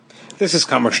This is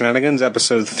Comic Shenanigans,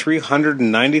 episode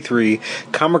 393,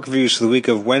 comic reviews for the week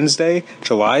of Wednesday,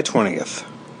 July 20th.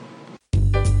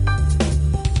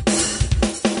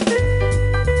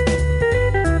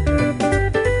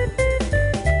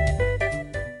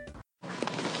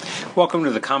 Welcome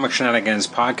to the Comic Shenanigans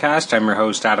podcast. I'm your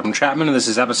host, Adam Chapman, and this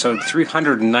is episode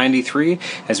 393,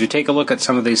 as we take a look at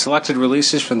some of the selected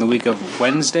releases from the week of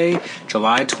Wednesday,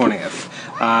 July 20th.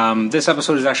 This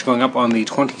episode is actually going up on the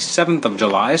 27th of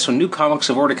July, so new comics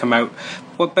have already come out.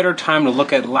 What better time to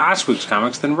look at last week's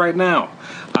comics than right now?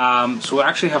 So we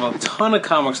actually have a ton of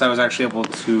comics that I was actually able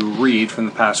to read from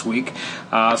the past week.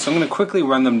 So I'm going to quickly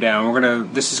run them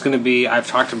down. This is going to be, I've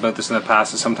talked about this in the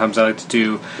past, and sometimes I like to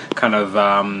do kind of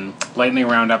lightning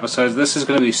round episodes. This is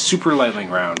going to be super lightning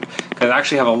round, because I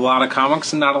actually have a lot of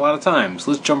comics and not a lot of time.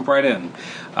 So let's jump right in.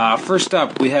 First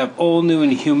up, we have All New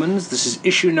Inhumans. This is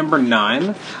issue number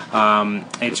 9.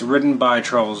 It's written by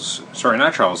James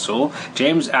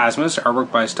Asmus,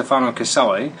 artwork by Stefano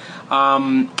Caselli.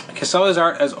 Caselli's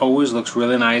art, as always, looks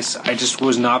really nice. I just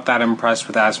was not that impressed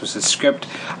with Asmus' script.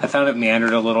 I found it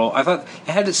meandered a little. I thought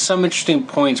it had some interesting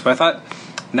points, but I thought...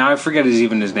 Now I forget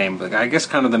his name, but I guess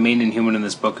kind of the main Inhuman in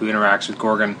this book who interacts with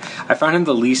Gorgon. I found him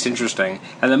the least interesting,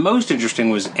 and the most interesting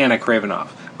was Anna Kravinoff,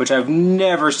 which I've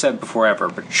never said before ever,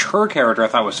 but her character I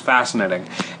thought was fascinating.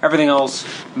 Everything else,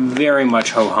 very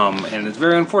much ho-hum, and it's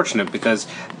very unfortunate because,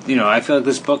 I feel like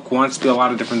this book wants to do a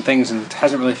lot of different things and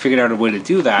hasn't really figured out a way to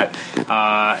do that,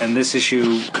 and this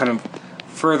issue kind of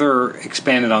further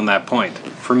expanded on that point,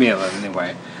 for me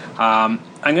anyway. I'm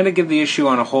going to give the issue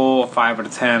on a whole a 5 out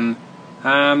of 10.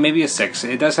 Maybe a 6.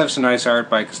 It does have some nice art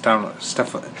by Stefano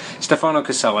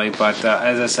Caselli, but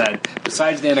as I said,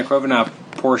 besides the Anna Kravinoff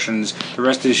portions, the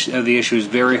rest of the issue is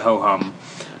very ho-hum.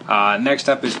 Next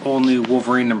up is All New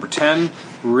Wolverine number 10.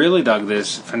 Really dug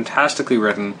this. Fantastically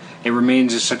written. It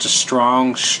remains such a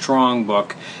strong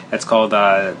book. It's called...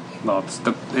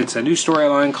 it's a new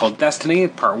storyline called Destiny,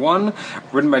 Part 1,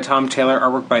 written by Tom Taylor,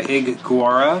 artwork by Ig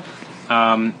Guara.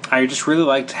 I just really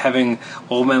liked having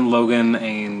Old Man Logan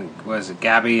and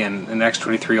Gabby and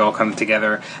X-23 all come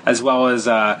together, as well as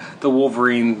the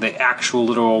Wolverine, the actual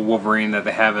literal Wolverine that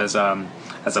they have as a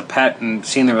pet, and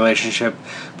seeing the relationship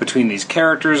between these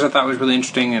characters I thought was really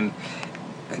interesting, and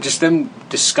just them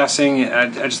discussing. I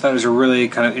just thought it was a really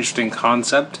kind of interesting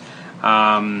concept.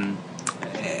 I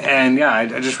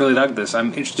just really dug this.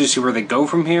 I'm interested to see where they go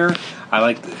from here. I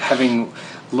like having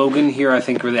Logan here. I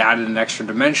think really added an extra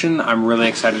dimension. I'm really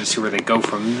excited to see where they go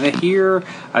from here.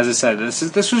 As I said,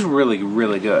 this was really,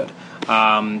 really good.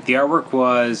 The artwork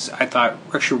was, I thought,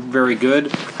 actually very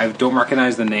good. I don't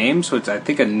recognize the name, so it's, I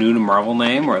think, a new to Marvel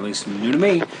name, or at least new to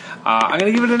me. I'm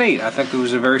going to give it an 8. I think it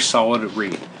was a very solid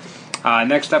read.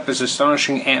 Next up is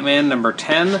Astonishing Ant-Man number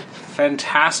 10.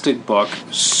 Fantastic book.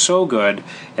 So good.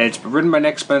 It's written by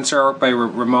Nick Spencer, art by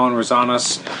Ramon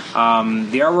Rosanas.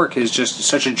 The artwork is just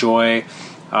such a joy.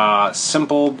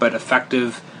 Simple but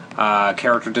effective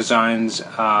character designs.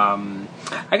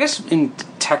 I guess, in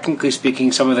technically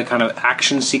speaking, some of the kind of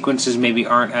action sequences maybe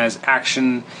aren't as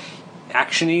actiony,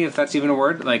 if that's even a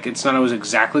word. Like, it's not always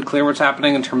exactly clear what's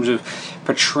happening in terms of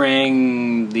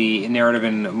portraying the narrative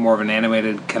in more of an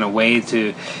animated kind of way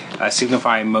to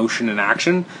signify emotion and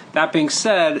action. That being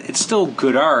said, it's still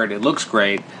good art. It looks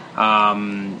great.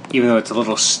 Even though it's a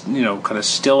little, kind of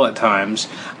still at times,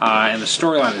 and the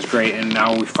storyline is great, and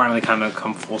now we finally kind of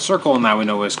come full circle, and now we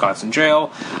know why Scott's in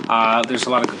jail. There's a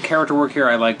lot of good character work here.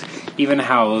 I liked even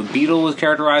how Beetle was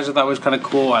characterized. I thought was kind of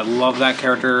cool. I love that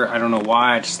character. I don't know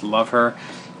why. I just love her.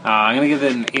 I'm going to give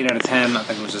it an 8 out of 10. I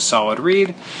think it was a solid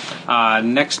read.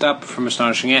 Next up, from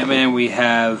Astonishing Ant-Man, we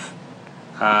have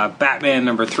Batman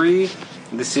number 3.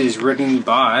 This is written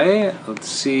by,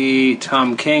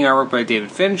 Tom King, artwork by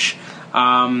David Finch.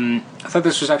 I thought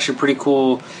this was actually a pretty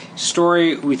cool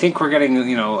story. We think we're getting,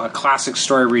 a classic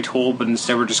story retold, but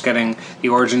instead we're just getting the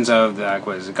origins of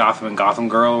Gotham and Gotham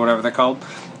Girl, or whatever they're called.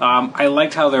 I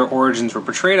liked how their origins were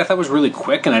portrayed. I thought it was really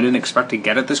quick, and I didn't expect to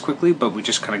get it this quickly, but we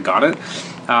just kind of got it.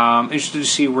 Interested to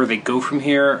see where they go from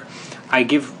here. I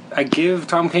give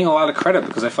Tom King a lot of credit,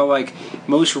 because I felt like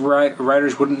most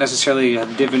writers wouldn't necessarily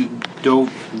have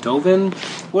delved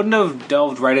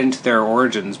right into their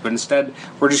origins, but instead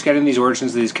we're just getting these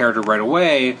origins of these characters right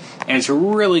away, and it's a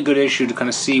really good issue to kind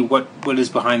of see what is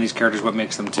behind these characters, what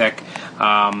makes them tick.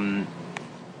 And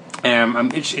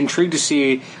I'm intrigued to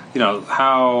see,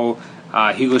 how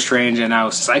Hugo Strange and now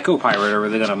Psycho Pirate are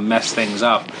really going to mess things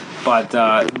up. But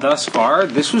thus far,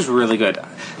 this was really good.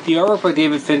 The artwork by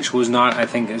David Finch was not, I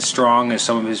think, as strong as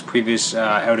some of his previous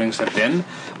outings have been,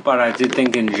 but I did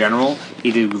think in general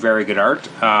he did very good art,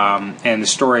 and the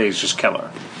story is just killer.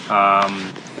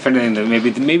 if anything,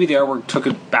 maybe the artwork took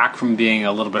it back from being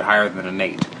a little bit higher than an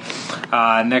 8.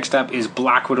 Next up is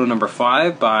Black Widow number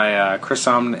 5 by Chris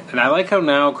Samnee, and I like how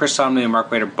now Chris Samnee and Mark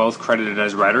Waid are both credited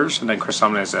as writers, and then Chris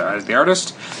Samnee as the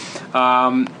artist.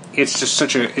 It's just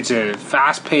it's a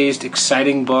fast-paced,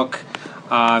 exciting book.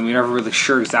 You're never really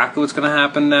sure exactly what's going to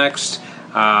happen next.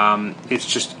 It's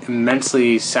just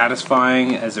immensely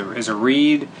satisfying as a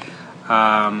read.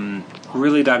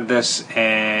 Really dug this,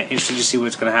 and interested to see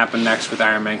what's going to happen next with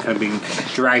Iron Man kind of being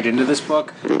dragged into this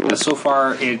book. So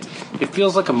far, it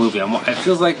feels like a movie. It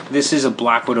feels like this is a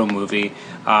Black Widow movie.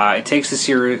 It takes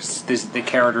the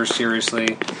characters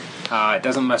seriously. It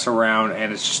doesn't mess around,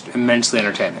 and it's just immensely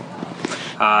entertaining.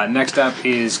 Next up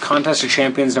is Contest of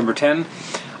Champions number 10.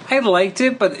 I liked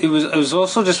it, but it was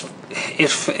also just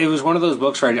it was one of those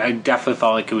books where I definitely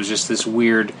felt like it was just this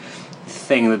weird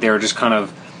thing that they were just kind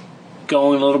of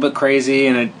going a little bit crazy,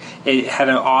 and it had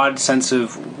an odd sense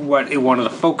of what it wanted to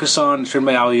focus on. It's written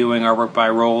by Al Ewing, artwork by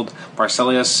Roald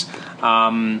Barcelius.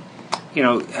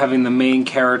 Having the main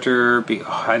character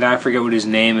I forget what his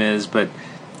name is, but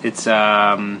it's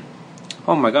oh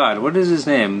my god, what is his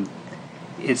name?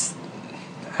 It's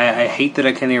I hate that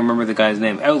I can't even remember the guy's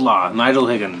name. Outlaw, Nigel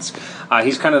Higgins.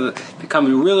 He's kind of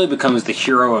becomes the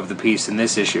hero of the piece in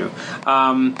this issue.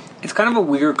 It's kind of a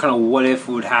weird kind of what if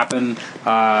would happen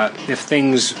if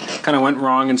things kind of went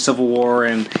wrong in Civil War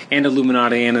and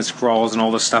Illuminati and the Skrulls and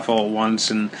all this stuff all at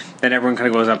once, and then everyone kind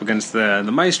of goes up against the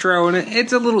Maestro, and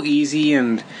it's a little easy,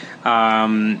 and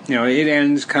it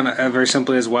ends kind of very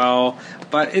simply as well.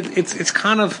 But it's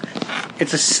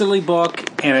a silly book,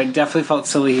 and it definitely felt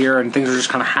silly here, and things were just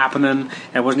kind of happening, and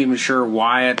I wasn't even sure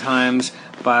why at times,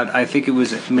 but I think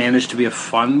it managed to be a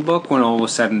fun book when all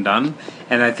was said and done,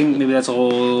 and I think maybe that's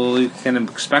all you can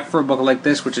expect for a book like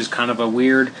this, which is kind of a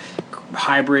weird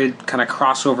hybrid kind of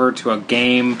crossover to a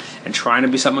game and trying to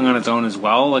be something on its own as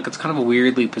well. Like, it's kind of a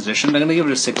weirdly positioned. I'm going to give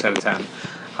it a 6 out of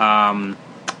 10.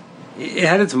 It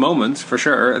had its moments, for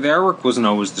sure. The artwork wasn't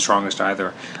always the strongest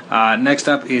either. Next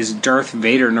up is Darth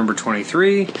Vader number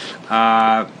 23.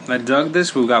 I dug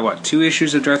this. We've got, 2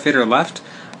 issues of Darth Vader left.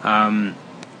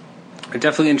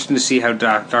 Definitely interesting to see how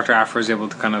Dr. Aphra is able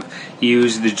to kind of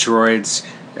use the droids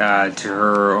to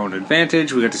her own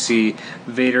advantage. We got to see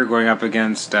Vader going up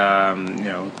against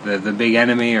the big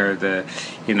enemy, or to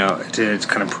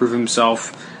kind of prove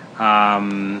himself,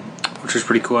 which was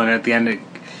pretty cool. And at the end,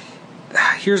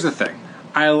 here's the thing: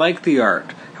 I like the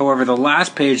art. However, the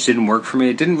last page didn't work for me.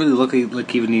 It didn't really look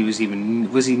like was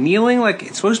he kneeling? Like,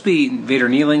 it's supposed to be Vader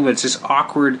kneeling, but it's just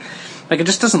awkward. Like, it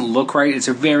just doesn't look right. It's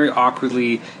a very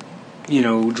awkwardly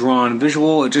drawn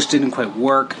visual. It just didn't quite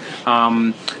work.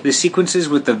 The sequences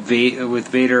with with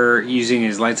Vader using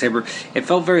his lightsaber, it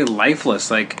felt very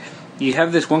lifeless. Like, you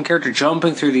have this one character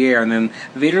jumping through the air, and then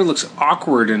Vader looks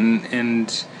awkward,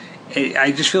 and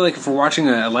I just feel like if we're watching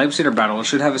a lightsaber battle, it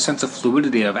should have a sense of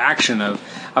fluidity, of action, of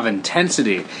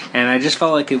intensity, and I just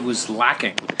felt like it was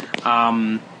lacking.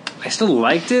 I still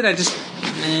liked it.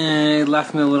 It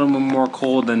left me a little bit more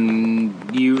cold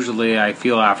than usually I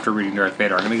feel after reading Darth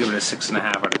Vader. I'm going to give it a 6.5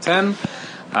 out of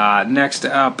 10. Next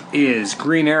up is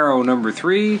Green Arrow number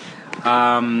 3.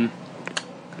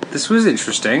 This was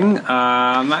interesting.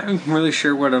 I'm not really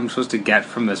sure what I'm supposed to get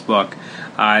from this book.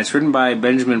 It's written by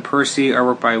Benjamin Percy,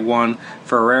 artwork by Juan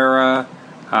Ferreira.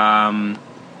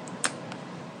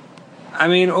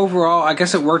 Overall, I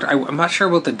guess it worked. I'm not sure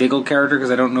about the Diggle character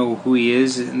because I don't know who he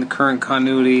is in the current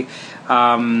continuity.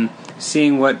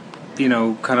 Seeing what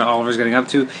kind of Oliver's getting up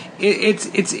to,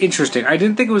 it's interesting. I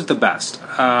didn't think it was the best.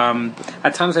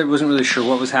 At times, I wasn't really sure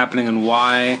what was happening and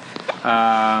why.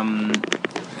 I'm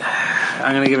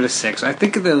going to give it a 6. I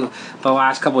think the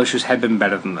last couple issues had been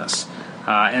better than this.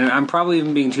 And I'm probably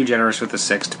even being too generous with the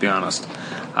 6, to be honest.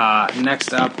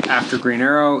 Next up, after Green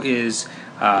Arrow, is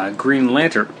Green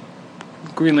Lantern.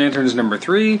 Green Lantern's number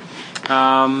 3.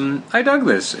 I dug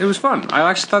this. It was fun. I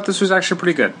actually thought this was actually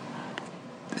pretty good.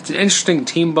 It's an interesting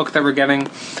team book that we're getting,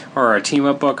 or a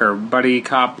team-up book, or buddy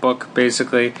cop book,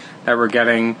 basically, that we're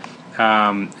getting.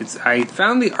 I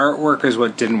found the artwork is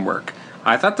what didn't work.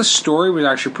 I thought the story was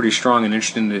actually pretty strong and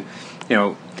interesting to,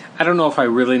 I don't know if I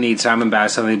really need Simon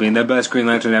Bass suddenly being the best Green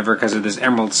Lantern ever because of this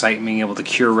Emerald Sight and being able to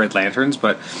cure red lanterns,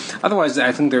 but otherwise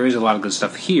I think there is a lot of good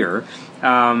stuff here.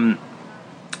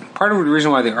 Part of the reason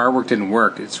why the artwork didn't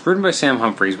work, it's written by Sam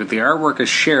Humphries, but the artwork is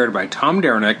shared by Tom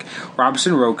Derenick,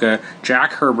 Robson Roca,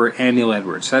 Jack Herbert, and Neil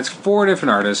Edwards. So that's 4 different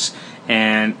artists,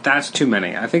 and that's too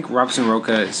many. I think Robson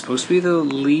Roca is supposed to be the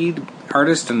lead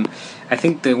artist, and I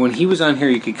think that when he was on here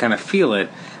you could kind of feel it,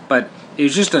 but it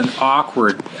was just an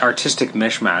awkward artistic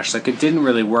mishmash. Like, it didn't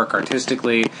really work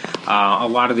artistically. A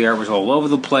lot of the art was all over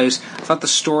the place. I thought the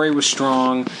story was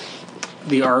strong.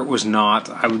 The art was not.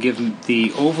 I would give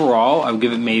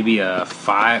it maybe a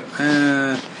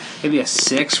 5, maybe a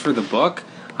 6 for the book.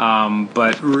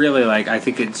 But really, like, I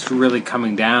think it's really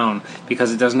coming down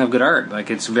because it doesn't have good art. Like,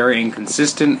 it's very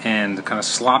inconsistent and kind of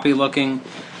sloppy looking.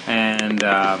 And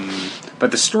but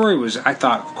the story was, I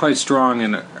thought, quite strong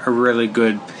and a really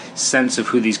good sense of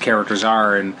who these characters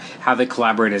are and how they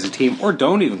collaborate as a team, or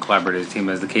don't even collaborate as a team,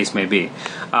 as the case may be.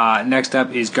 Next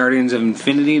up is Guardians of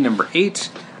Infinity number 8.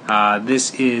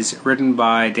 This is written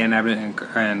by Dan Abnett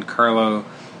and Carlo.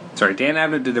 Sorry, Dan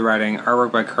Abnett did the writing,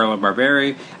 artwork by Carlo Barberi,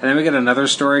 and then we get another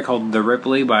story called The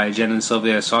Ripley by Jen and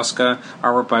Sylvia Soska,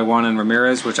 artwork by Juan and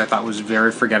Ramirez, which I thought was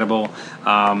very forgettable.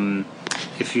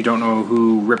 If you don't know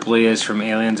who Ripley is from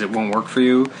Aliens, it won't work for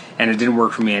you, and it didn't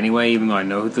work for me anyway, even though I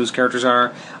know who those characters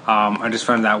are. I just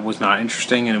found that was not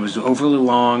interesting, and it was overly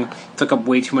long, took up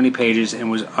way too many pages,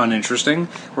 and was uninteresting,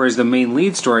 whereas the main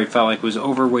lead story felt like it was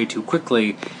over way too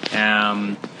quickly,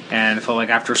 and it felt like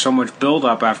after so much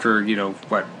build-up, after,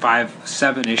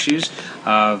 5-7 issues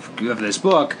of this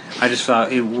book, I just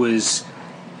felt it was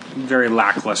very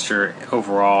lackluster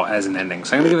overall as an ending.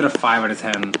 So I'm going to give it a 5 out of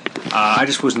 10. I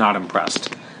just was not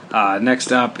impressed.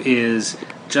 Next up is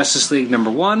Justice League number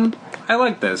 1. I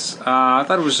like this. I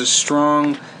thought it was a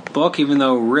strong book, even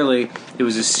though really it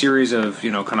was a series of,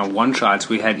 kind of one-shots.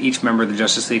 We had each member of the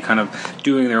Justice League kind of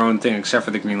doing their own thing, except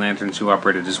for the Green Lanterns, who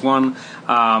operated as one.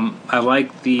 I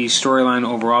like the storyline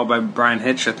overall by Brian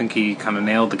Hitch. I think he kind of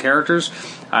nailed the characters.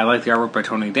 I like the artwork by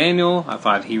Tony Daniel. I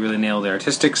thought he really nailed the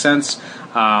artistic sense.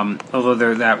 Although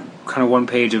that kind of one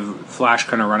page of Flash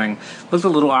kind of running looked a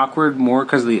little awkward, more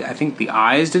because I think the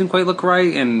eyes didn't quite look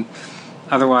right, and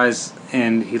otherwise,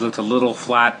 and he looked a little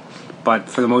flat. But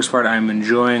for the most part, I'm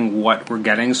enjoying what we're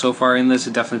getting so far in this.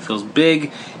 It definitely feels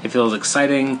big. It feels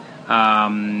exciting.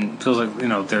 It feels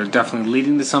like, they're definitely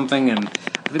leading to something. And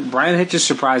I think Brian Hitch is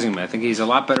surprising me. I think he's a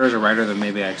lot better as a writer than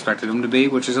maybe I expected him to be,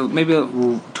 which is maybe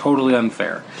totally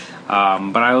unfair.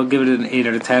 But I will give it an 8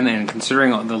 out of 10. And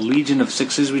considering the legion of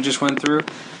 6s we just went through,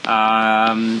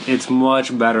 it's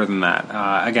much better than that.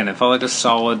 Again, it felt like a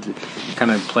solid kind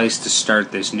of place to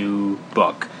start this new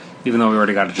book, even though we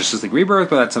already got a Justice League Rebirth,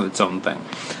 but that's its own thing.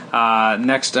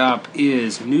 Next up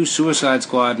is New Suicide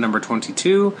Squad number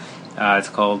 22. It's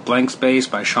called Blank Space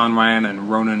by Sean Ryan and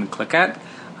Ronan Cliquette.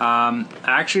 I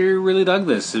actually really dug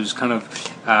this. It was kind of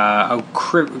a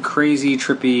crazy,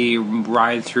 trippy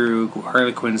ride through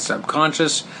Harley Quinn's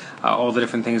subconscious, all the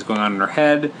different things going on in her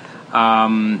head.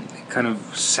 Kind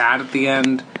of sad at the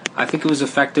end. I think it was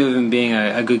effective in being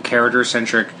a good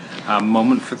character-centric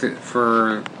moment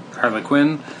for Harley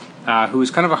Quinn, who is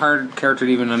kind of a hard character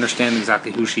to even understand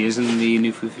exactly who she is in the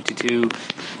New 52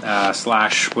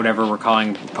 / whatever we're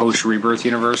calling post-Rebirth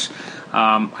universe.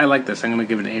 I like this. I'm going to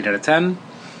give it an 8 out of 10.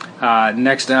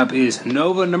 Next up is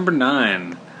Nova number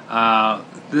 9.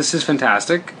 This is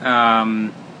fantastic.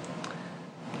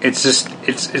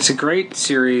 It's a great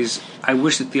series. I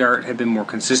wish that the art had been more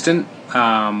consistent,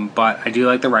 but I do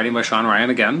like the writing by Sean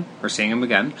Ryan again. We're seeing him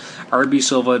again. R.B.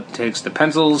 Silva takes the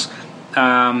pencils.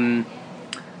 The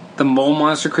mole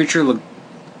monster creature looked,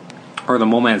 or the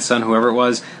mole man's son, whoever it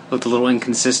was, looked a little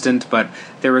inconsistent, but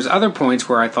there was other points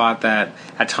where I thought that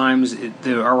at times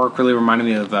the artwork really reminded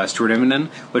me of Stuart Immonen,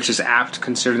 which is apt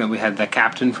considering that we had the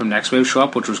Captain from Next Wave show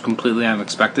up, which was completely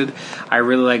unexpected. I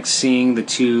really liked seeing the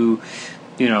two,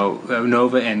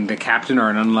 Nova and the Captain are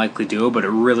an unlikely duo, but it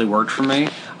really worked for me.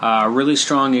 A really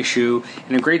strong issue,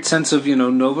 and a great sense of,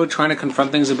 Nova trying to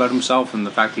confront things about himself and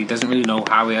the fact that he doesn't really know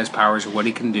how he has powers or what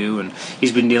he can do, and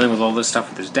he's been dealing with all this stuff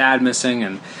with his dad missing,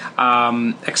 and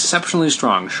exceptionally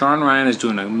strong. Sean Ryan is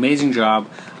doing an amazing job.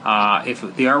 If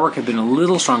the artwork had been a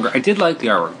little stronger, I did like the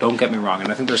artwork, don't get me wrong,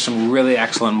 and I think there's some really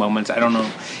excellent moments. I don't know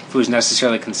if it was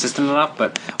necessarily consistent enough,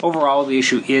 but overall the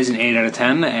issue is an 8 out of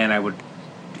 10, and I would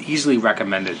easily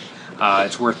recommend it.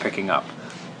 It's worth picking up.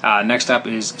 Next up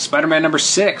is Spider-Man number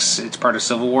 6. It's part of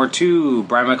Civil War 2.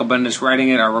 Brian Michael Bendis writing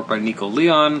it. Artwork by Nico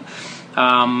Leon.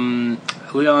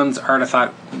 Leon's art, I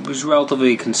thought, was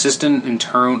relatively consistent in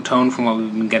tone from what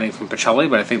we've been getting from Pacelli,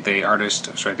 but I think the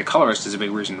colorist is a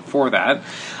big reason for that.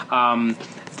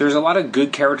 There's a lot of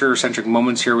good character-centric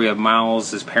moments here. We have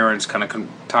Miles, his parents, kind of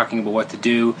talking about what to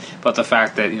do, about the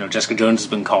fact that, Jessica Jones has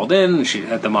been called in,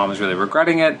 and the mom is really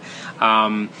regretting it.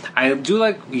 I do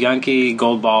like Yankee,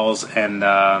 Goldballs, and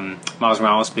Miles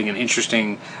Morales being an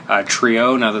interesting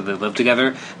trio now that they live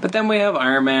together. But then we have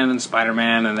Iron Man and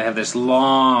Spider-Man, and they have this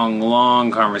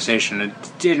long conversation. It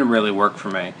didn't really work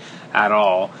for me at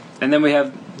all. And then we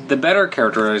have the better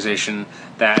characterization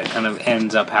that kind of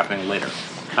ends up happening later.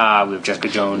 We have Jessica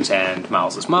Jones and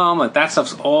Miles' mom. Like, that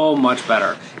stuff's all much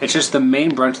better. It's just the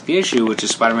main brunt of the issue, which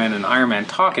is Spider-Man and Iron Man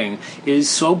talking, is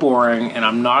so boring, and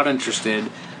I'm not interested,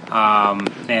 and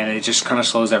it just kind of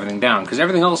slows everything down, because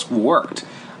everything else worked.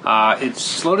 It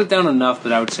slowed it down enough,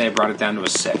 but I would say it brought it down to a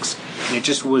 6. It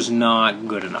just was not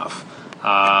good enough.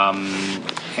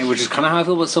 Which is kind of how I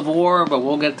feel about Civil War, but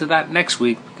we'll get to that next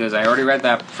week, because I already read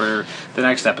that for the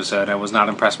next episode, and I was not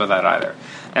impressed by that either.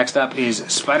 Next up is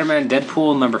Spider-Man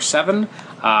Deadpool number 7.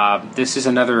 This is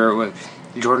another,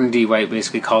 Jordan D. White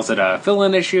basically calls it a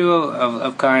fill-in issue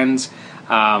of kinds,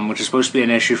 which is supposed to be an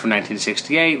issue from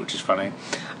 1968, which is funny.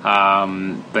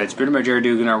 But it's written by Jerry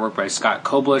Dugan, artwork by Scott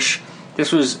Koblish.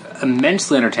 This was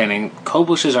immensely entertaining.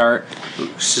 Koblish's art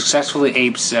successfully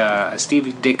apes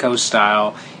Steve Ditko's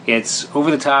style. It's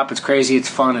over the top, it's crazy, it's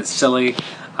fun, it's silly.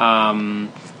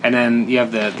 And then you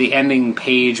have the ending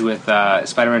page with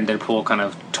Spider-Man and Deadpool kind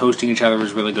of toasting each other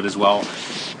was really good as well.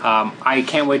 I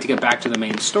can't wait to get back to the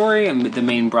main story and the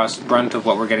main brunt of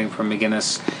what we're getting from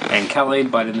McGinnis and Kelly,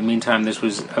 but in the meantime, this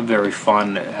was a very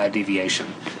fun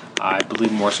deviation. I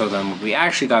believe more so than what we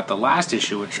actually got the last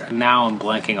issue, which now I'm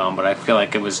blanking on, but I feel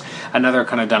like it was another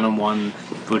kind of done-in-one,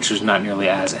 which was not nearly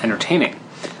as entertaining.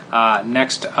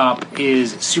 Next up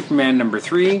is Superman number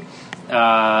 3.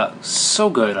 So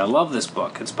good. I love this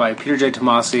book. It's by Peter J.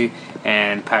 Tomasi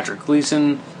and Patrick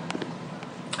Gleason.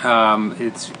 Wait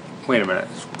a minute.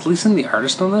 Is Gleason the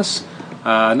artist on this?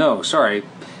 No, sorry.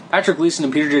 Patrick Gleason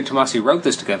and Peter J. Tomasi wrote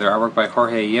this together, artwork by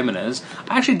Jorge Jimenez.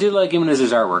 I actually did like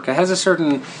Jimenez's artwork. It has a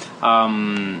certain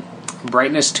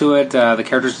brightness to it. The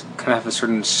characters kind of have a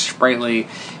certain sprightly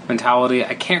mentality.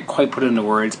 I can't quite put it into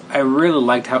words. I really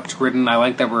liked how it's written. I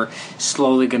like that we're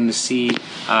slowly going to see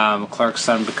Clark's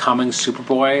son becoming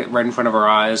Superboy right in front of our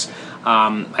eyes.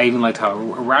 I even liked how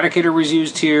Eradicator was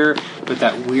used here, but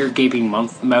that weird gaping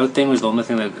mouth thing was the only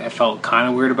thing that I felt kind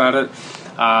of weird about it.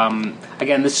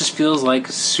 Again, this just feels like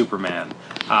Superman.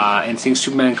 And seeing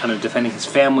Superman kind of defending his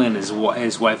family and his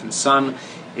wife and son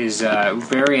is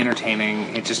very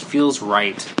entertaining. It just feels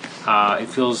right. It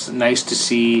feels nice to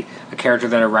see a character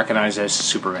that I recognize as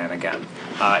Superman again.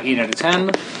 8 out of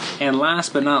 10. And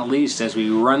last but not least, as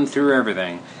we run through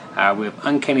everything, we have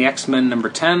Uncanny X-Men number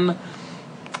 10.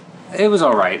 It was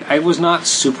alright. I was not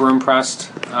super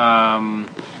impressed by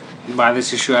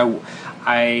this issue.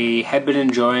 I had been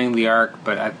enjoying the arc,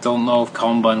 but I don't know if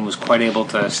Cullen Bunn was quite able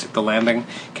to stick the landing.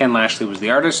 Ken Lashley was the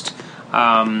artist.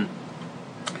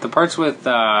 The parts with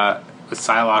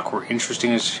Psylocke were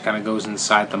interesting as she kind of goes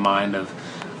inside the mind of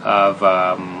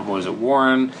what was it,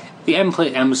 Warren. The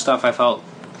M stuff it felt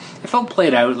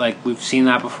played out, like we've seen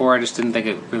that before. I just didn't think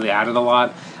it really added a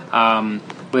lot.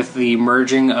 With the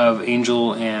merging of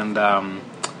Angel and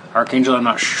Archangel, I'm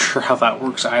not sure how that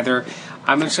works either.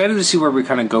 I'm excited to see where we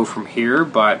kind of go from here,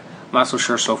 but I'm not so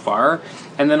sure so far.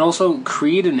 And then also,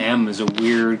 Creed and M is a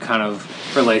weird kind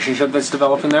of relationship that's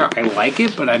developing there. I like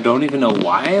it, but I don't even know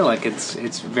why. Like,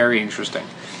 it's very interesting.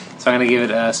 So I'm going to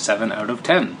give it a 7 out of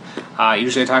 10.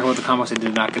 Usually I talk about the comics I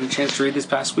did not get a chance to read this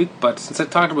past week, but since I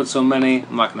talked about so many,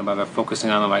 I'm not going to bother focusing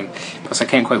on them. Plus, I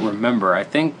can't quite remember. I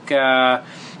think I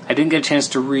didn't get a chance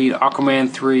to read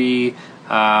Aquaman 3,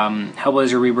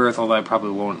 Hellblazer Rebirth, although I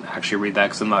probably won't actually read that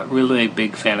because I'm not really a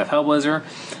big fan of Hellblazer.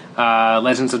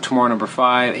 Legends of Tomorrow number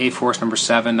 5, A-Force number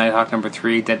 7, Nighthawk number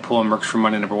 3, Deadpool and Mercs for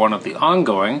Money number 1 of the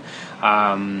ongoing,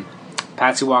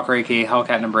 Patsy Walker aka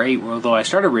Hellcat number 8, although I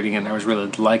started reading it and I was really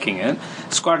liking it,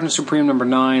 Squadron Supreme number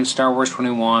 9, Star Wars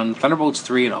 21, Thunderbolts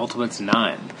 3, and Ultimates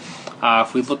 9.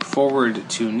 If we look forward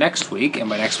to next week, and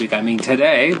by next week I mean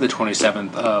today, the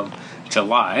 27th of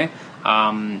July,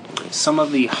 some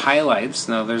of the highlights.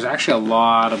 Now, there's actually a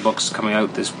lot of books coming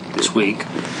out this week.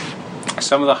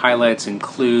 Some of the highlights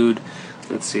include,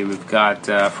 let's see, we've got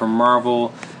from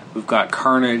Marvel, we've got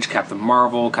Carnage, Captain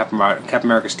Marvel, Captain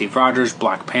America Steve Rogers,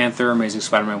 Black Panther, Amazing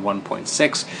Spider-Man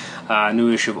 1.6,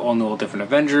 new issue of All New All Different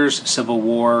Avengers, Civil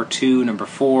War 2 number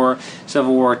 4,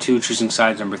 Civil War 2 Choosing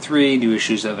Sides number 3, new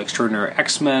issues of Extraordinary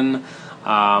X-Men.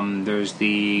 There's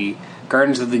the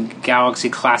Guardians of the Galaxy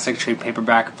Classic Trade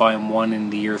Paperback Volume 1 in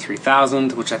the year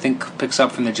 3000, which I think picks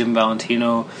up from the Jim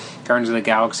Valentino Guardians of the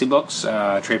Galaxy books,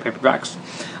 trade paperbacks.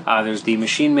 There's the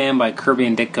Machine Man by Kirby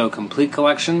and Ditko Complete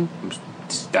Collection. I'm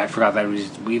I forgot that it was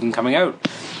even coming out.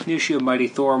 New issue of Mighty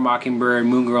Thor, Mockingbird,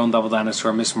 Moon Girl and Devil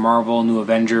Dinosaur, Miss Marvel, New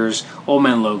Avengers, Old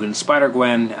Man Logan,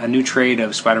 Spider-Gwen, a new trade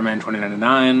of Spider-Man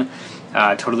 2099,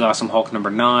 Totally Awesome Hulk number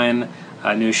 9,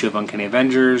 a new issue of Uncanny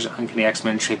Avengers, Uncanny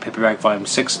X-Men trade paperback volume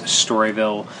 6,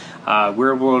 Storyville,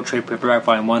 Weird World trade paperback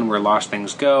volume 1, Where Lost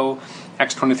Things Go,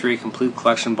 X-23 Complete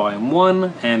Collection volume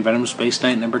 1, and Venom Space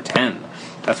Knight number 10.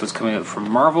 That's what's coming out from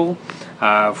Marvel.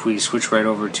 If we switch right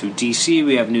over to DC,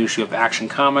 we have a new issue of Action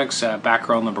Comics,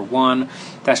 Batgirl number 1,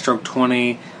 Deathstroke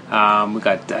 20. We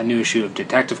got a new issue of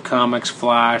Detective Comics,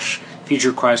 Flash,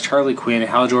 Future Quest, Harley Quinn,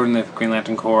 Hal Jordan, the Green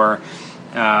Lantern Corps.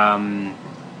 We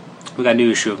got a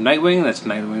new issue of Nightwing, that's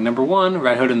Nightwing number 1,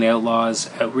 Red Hood and the Outlaws,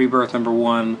 Rebirth number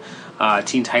 1,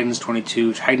 Teen Titans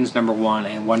 22, Titans number 1,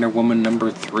 and Wonder Woman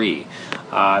number 3.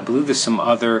 I believe there's some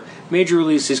other major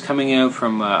releases coming out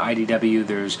from IDW.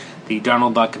 There's the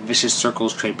Donald Duck Vicious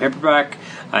Circles trade paperback,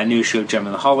 a new issue of Gem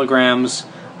and the Holograms,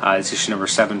 it's issue number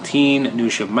 17, a new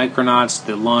issue of Micronauts,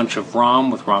 the launch of ROM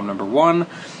with ROM number 1.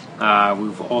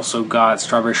 We've also got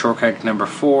Strawberry Shortcake number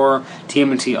 4,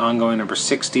 TMNT Ongoing number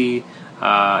 60,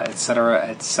 etc.,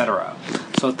 etc.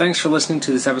 So thanks for listening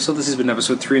to this episode. This has been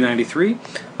episode 393.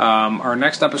 Our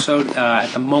next episode,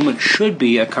 at the moment, should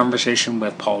be a conversation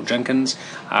with Paul Jenkins.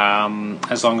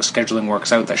 As long as scheduling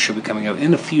works out, that should be coming out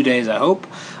in a few days, I hope.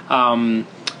 And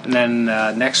then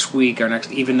next week, our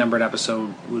next even-numbered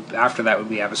episode after that would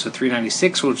be episode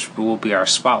 396, which will be our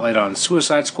spotlight on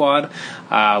Suicide Squad,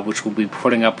 which we'll be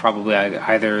putting up probably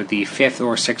either the 5th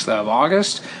or 6th of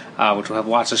August, which will have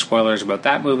lots of spoilers about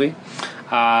that movie.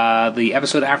 The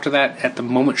episode after that, at the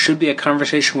moment, should be a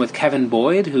conversation with Kevin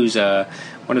Boyd, who's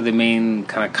one of the main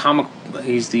kind of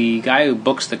he's the guy who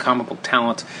books the comic book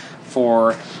talent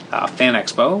for Fan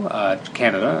Expo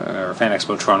Canada, or Fan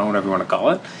Expo Toronto, whatever you want to call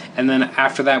it. And then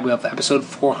after that, we'll have episode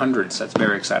 400, so that's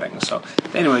very exciting. So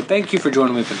anyway, thank you for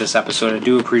joining me for this episode. I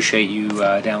do appreciate you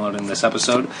downloading this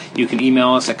episode. You can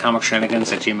email us at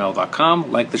comicshenanigans@gmail.com,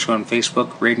 like the show on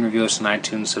Facebook, rate and review us on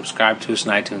iTunes, subscribe to us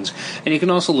on iTunes, and you can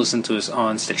also listen to us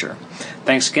on Stitcher.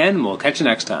 Thanks again, and we'll catch you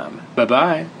next time.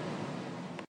 Bye-bye.